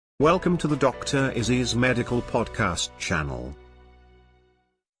Welcome to the Dr. Izzy's Medical Podcast channel.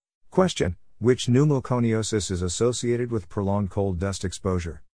 Question: which pneumoconiosis is associated with prolonged coal dust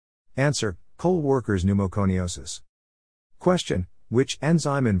exposure? Answer: coal workers' pneumoconiosis. Question: which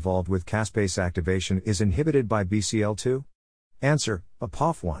enzyme involved with caspase activation is inhibited by BCL2? Answer: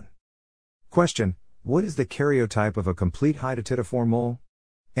 APOF1. Question: what is the karyotype of a complete hydatidiform mole?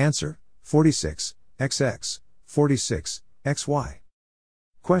 Answer: 46XX, 46XY.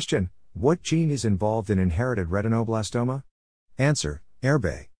 Question: what gene is involved in inherited retinoblastoma? Answer: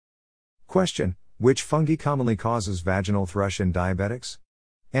 ERBA. Question: which fungi commonly causes vaginal thrush in diabetics?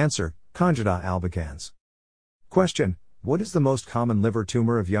 Answer: Candida albicans. Question: what is the most common liver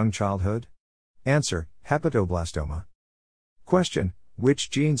tumor of young childhood? Answer: hepatoblastoma. Question: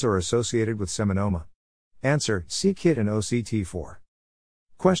 which genes are associated with seminoma? Answer: c-KIT and OCT4.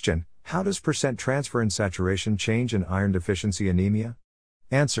 Question: how does percent transferrin saturation change in iron deficiency anemia?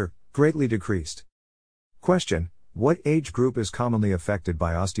 Answer: greatly decreased. Question: what age group is commonly affected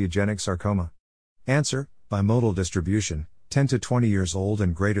by osteogenic sarcoma? Answer: bimodal distribution, 10 to 20 years old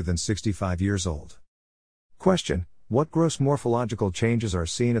and greater than 65 years old. Question: what gross morphological changes are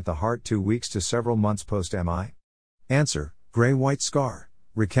seen at the heart 2 weeks to several months post-MI? Answer: gray-white scar,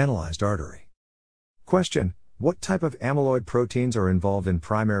 recanalized artery. Question: what type of amyloid proteins are involved in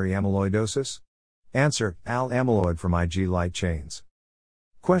primary amyloidosis? Answer: Al-amyloid from Ig light chains.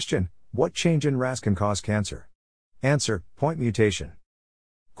 Question: what change in RAS can cause cancer? Answer: point mutation.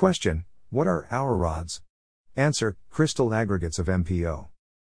 Question: what are rods? Answer: crystal aggregates of MPO.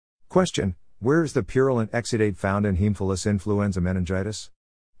 Question: where is the purulent exudate found in Haemophilus influenza meningitis?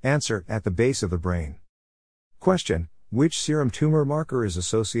 Answer: at the base of the brain. Question: which serum tumor marker is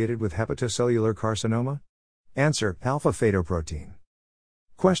associated with hepatocellular carcinoma? Answer: alpha-fetoprotein.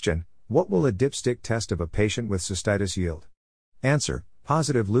 Question: what will a dipstick test of a patient with cystitis yield? Answer: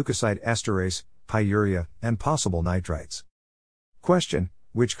 positive leukocyte esterase, pyuria, and possible nitrites. Question: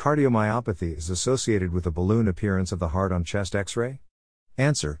 which cardiomyopathy is associated with a balloon appearance of the heart on chest X-ray?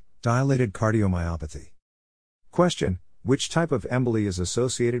 Answer: dilated cardiomyopathy. Question: which type of emboli is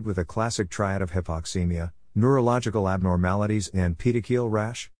associated with a classic triad of hypoxemia, neurological abnormalities, and petechial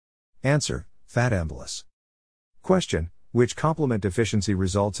rash? Answer: fat embolus. Question: which complement deficiency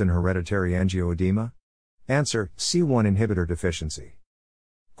results in hereditary angioedema? Answer: C1 inhibitor deficiency.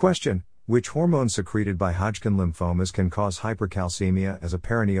 Question: which hormone secreted by Hodgkin lymphomas can cause hypercalcemia as a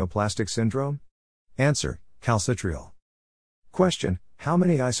paraneoplastic syndrome? Answer: calcitriol. Question: how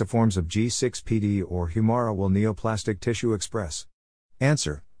many isoforms of G6PD or Humira will neoplastic tissue express?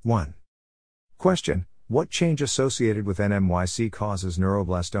 Answer: 1. Question: what change associated with NMYC causes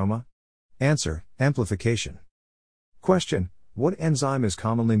neuroblastoma? Answer: amplification. Question: what enzyme is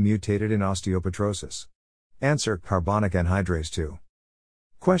commonly mutated in osteopetrosis? Answer: carbonic anhydrase 2.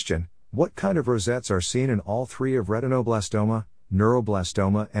 Question: what kind of rosettes are seen in all three of retinoblastoma,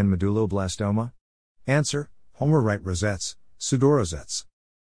 neuroblastoma, and medulloblastoma? Answer: Homer-Wright rosettes, pseudorosettes.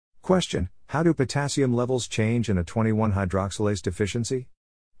 Question: how do potassium levels change in a 21-hydroxylase deficiency?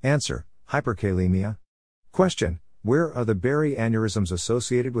 Answer: hyperkalemia. Question: where are the berry aneurysms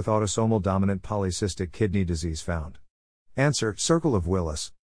associated with autosomal dominant polycystic kidney disease found? Answer: circle of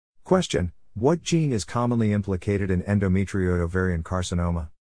Willis. Question: what gene is commonly implicated in endometrioid ovarian carcinoma?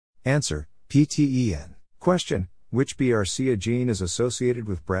 Answer: PTEN. Question: which BRCA gene is associated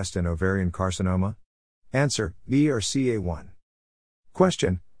with breast and ovarian carcinoma? Answer: BRCA1.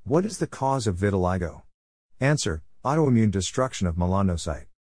 Question: what is the cause of vitiligo? Answer: autoimmune destruction of melanocyte.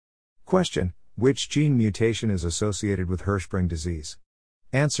 Question: which gene mutation is associated with Hirschsprung disease?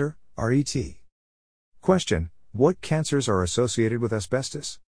 Answer: RET. Question: what cancers are associated with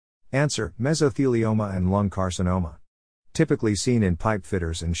asbestos? Answer: mesothelioma and lung carcinoma. Typically seen in pipe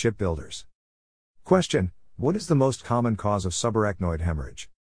fitters and shipbuilders. Question: what is the most common cause of subarachnoid hemorrhage?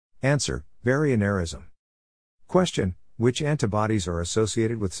 Answer: barrierism. Question: which antibodies are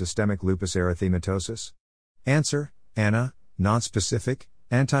associated with systemic lupus erythematosus? Answer: ANA, nonspecific,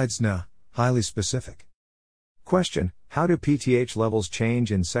 anti-DNA, highly specific. Question: how do PTH levels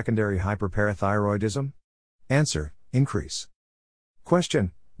change in secondary hyperparathyroidism? Answer: increase.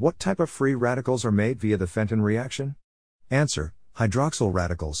 Question: what type of free radicals are made via the Fenton reaction? Answer: hydroxyl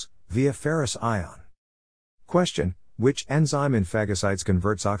radicals, via ferrous ion. Question: which enzyme in phagocytes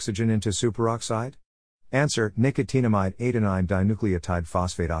converts oxygen into superoxide? Answer: nicotinamide adenine dinucleotide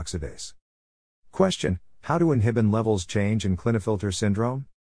phosphate oxidase. Question: how do inhibin levels change in Klinefelter syndrome?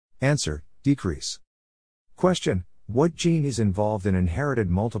 Answer: decrease. Question: what gene is involved in inherited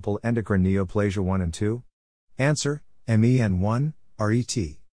multiple endocrine neoplasia 1 and 2? Answer: MEN1, RET.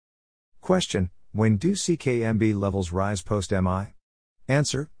 Question: when do CKMB levels rise post-MI?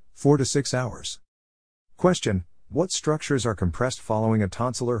 Answer: 4 to 6 hours. Question: what structures are compressed following a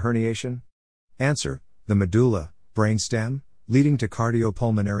tonsillar herniation? Answer: the medulla, brainstem, leading to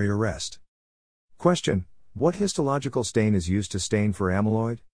cardiopulmonary arrest. Question: what histological stain is used to stain for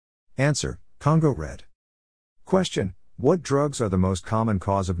amyloid? Answer: Congo red. Question: what drugs are the most common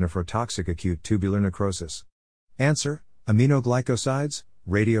cause of nephrotoxic acute tubular necrosis? Answer: aminoglycosides,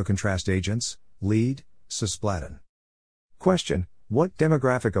 radiocontrast agents, lead, cisplatin. Question: what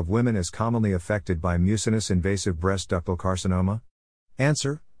demographic of women is commonly affected by mucinous invasive breast ductal carcinoma?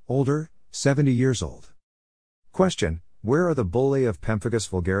 Answer: older, 70 years old. Question: where are the bullae of pemphigus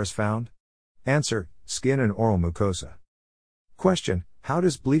vulgaris found? Answer: skin and oral mucosa. Question: how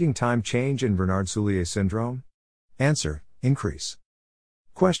does bleeding time change in Bernard-Soulier syndrome? Answer: increase.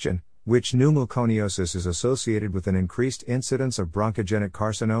 Question: which pneumoconiosis is associated with an increased incidence of bronchogenic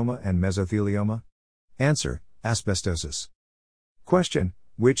carcinoma and mesothelioma? Answer: asbestosis. Question: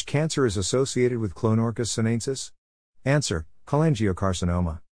 which cancer is associated with Clonorchis sinensis? Answer: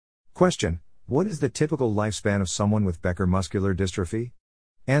 cholangiocarcinoma. Question: what is the typical lifespan of someone with Becker muscular dystrophy?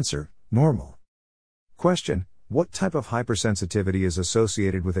 Answer: normal. Question: what type of hypersensitivity is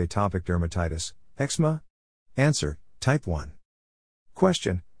associated with atopic dermatitis, eczema? Answer: type 1.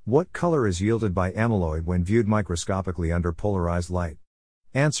 Question: what color is yielded by amyloid when viewed microscopically under polarized light?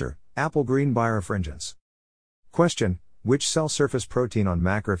 Answer: apple green birefringence. Question: which cell surface protein on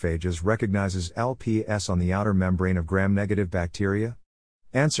macrophages recognizes LPS on the outer membrane of gram-negative bacteria?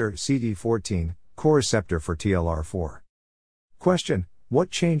 Answer: CD14, co-receptor for TLR4. Question: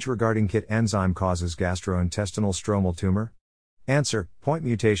 what change regarding KIT enzyme causes gastrointestinal stromal tumor? Answer: point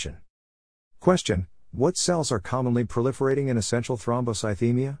mutation. Question: what cells are commonly proliferating in essential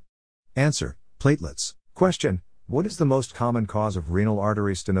thrombocythemia? Answer: platelets. Question: what is the most common cause of renal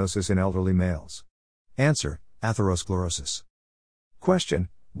artery stenosis in elderly males? Answer: atherosclerosis. Question: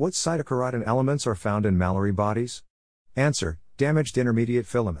 what cytokeratin elements are found in Mallory bodies? Answer: damaged intermediate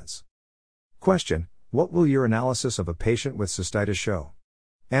filaments. Question: what will urinalysis of a patient with cystitis show?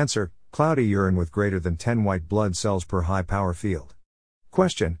 Answer: cloudy urine with greater than 10 white blood cells per high power field.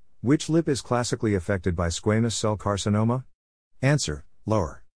 Question: which lip is classically affected by squamous cell carcinoma? Answer: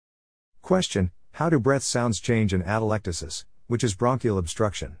 lower. Question: how do breath sounds change in atelectasis, which is bronchial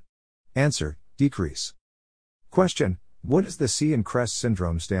obstruction? Answer: decrease. Question: what does the C in Crest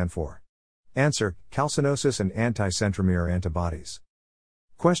syndrome stand for? Answer: calcinosis and anti-centromere antibodies.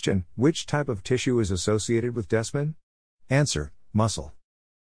 Question: which type of tissue is associated with desmin? Answer: muscle.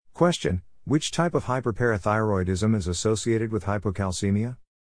 Question: which type of hyperparathyroidism is associated with hypocalcemia?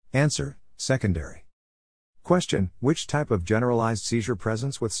 Answer: secondary. Question: which type of generalized seizure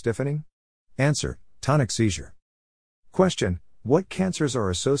presents with stiffening? Answer: tonic seizure. Question: what cancers are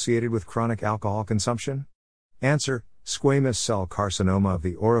associated with chronic alcohol consumption? Answer: squamous cell carcinoma of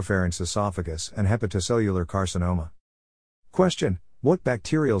the oropharynx esophagus and hepatocellular carcinoma. Question: what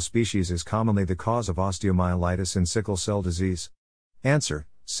bacterial species is commonly the cause of osteomyelitis in sickle cell disease? Answer: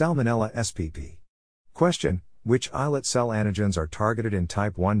 Salmonella spp. Question: which islet cell antigens are targeted in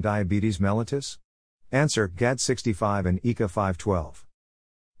type 1 diabetes mellitus? Answer: GAD65 and ECA512.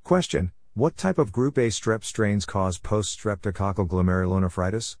 Question: what type of group A strep strains cause post-streptococcal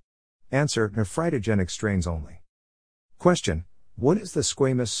glomerulonephritis? Answer: nephritogenic strains only. Question: what is the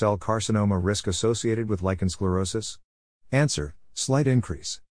squamous cell carcinoma risk associated with lichen sclerosus? Answer: slight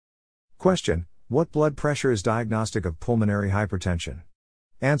increase. Question: what blood pressure is diagnostic of pulmonary hypertension?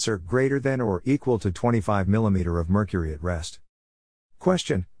 Answer: greater than or equal to 25 mm of mercury at rest.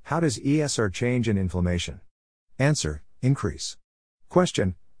 Question: how does ESR change in inflammation? Answer: increase.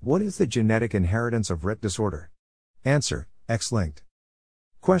 Question: what is the genetic inheritance of Rett disorder? Answer: X-linked.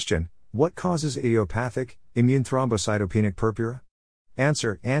 Question: what causes idiopathic, immune thrombocytopenic purpura?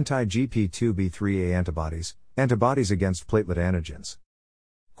 Answer: anti-GP2B3A antibodies, antibodies against platelet antigens.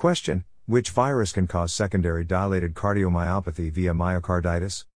 Question: which virus can cause secondary dilated cardiomyopathy via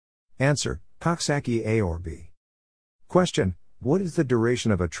myocarditis? Answer: Coxsackie A or B. Question: what is the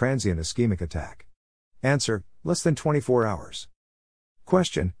duration of a transient ischemic attack? Answer: less than 24 hours.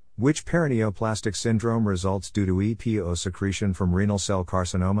 Question: which paraneoplastic syndrome results due to EPO secretion from renal cell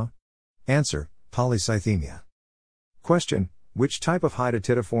carcinoma? Answer: polycythemia. Question: which type of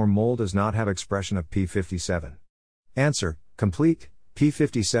hydatidiform mold does not have expression of P57? Answer: complete.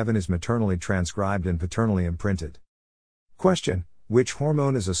 P57 is maternally transcribed and paternally imprinted. Question: which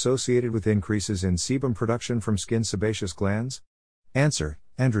hormone is associated with increases in sebum production from skin sebaceous glands? Answer: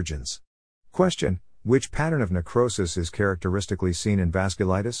 androgens. Question: which pattern of necrosis is characteristically seen in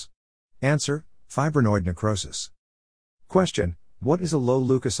vasculitis? Answer: fibrinoid necrosis. Question: what is a low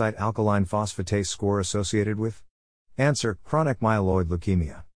leukocyte alkaline phosphatase score associated with? Answer: chronic myeloid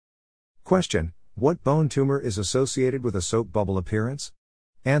leukemia. Question: What bone tumor is associated with a soap bubble appearance?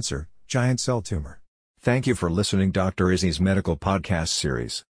 Answer: giant cell tumor. Thank you for listening Dr. Izzy's Medical Podcast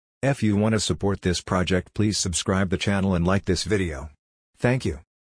Series. If you want to support this project, please subscribe the channel and like this video. Thank you.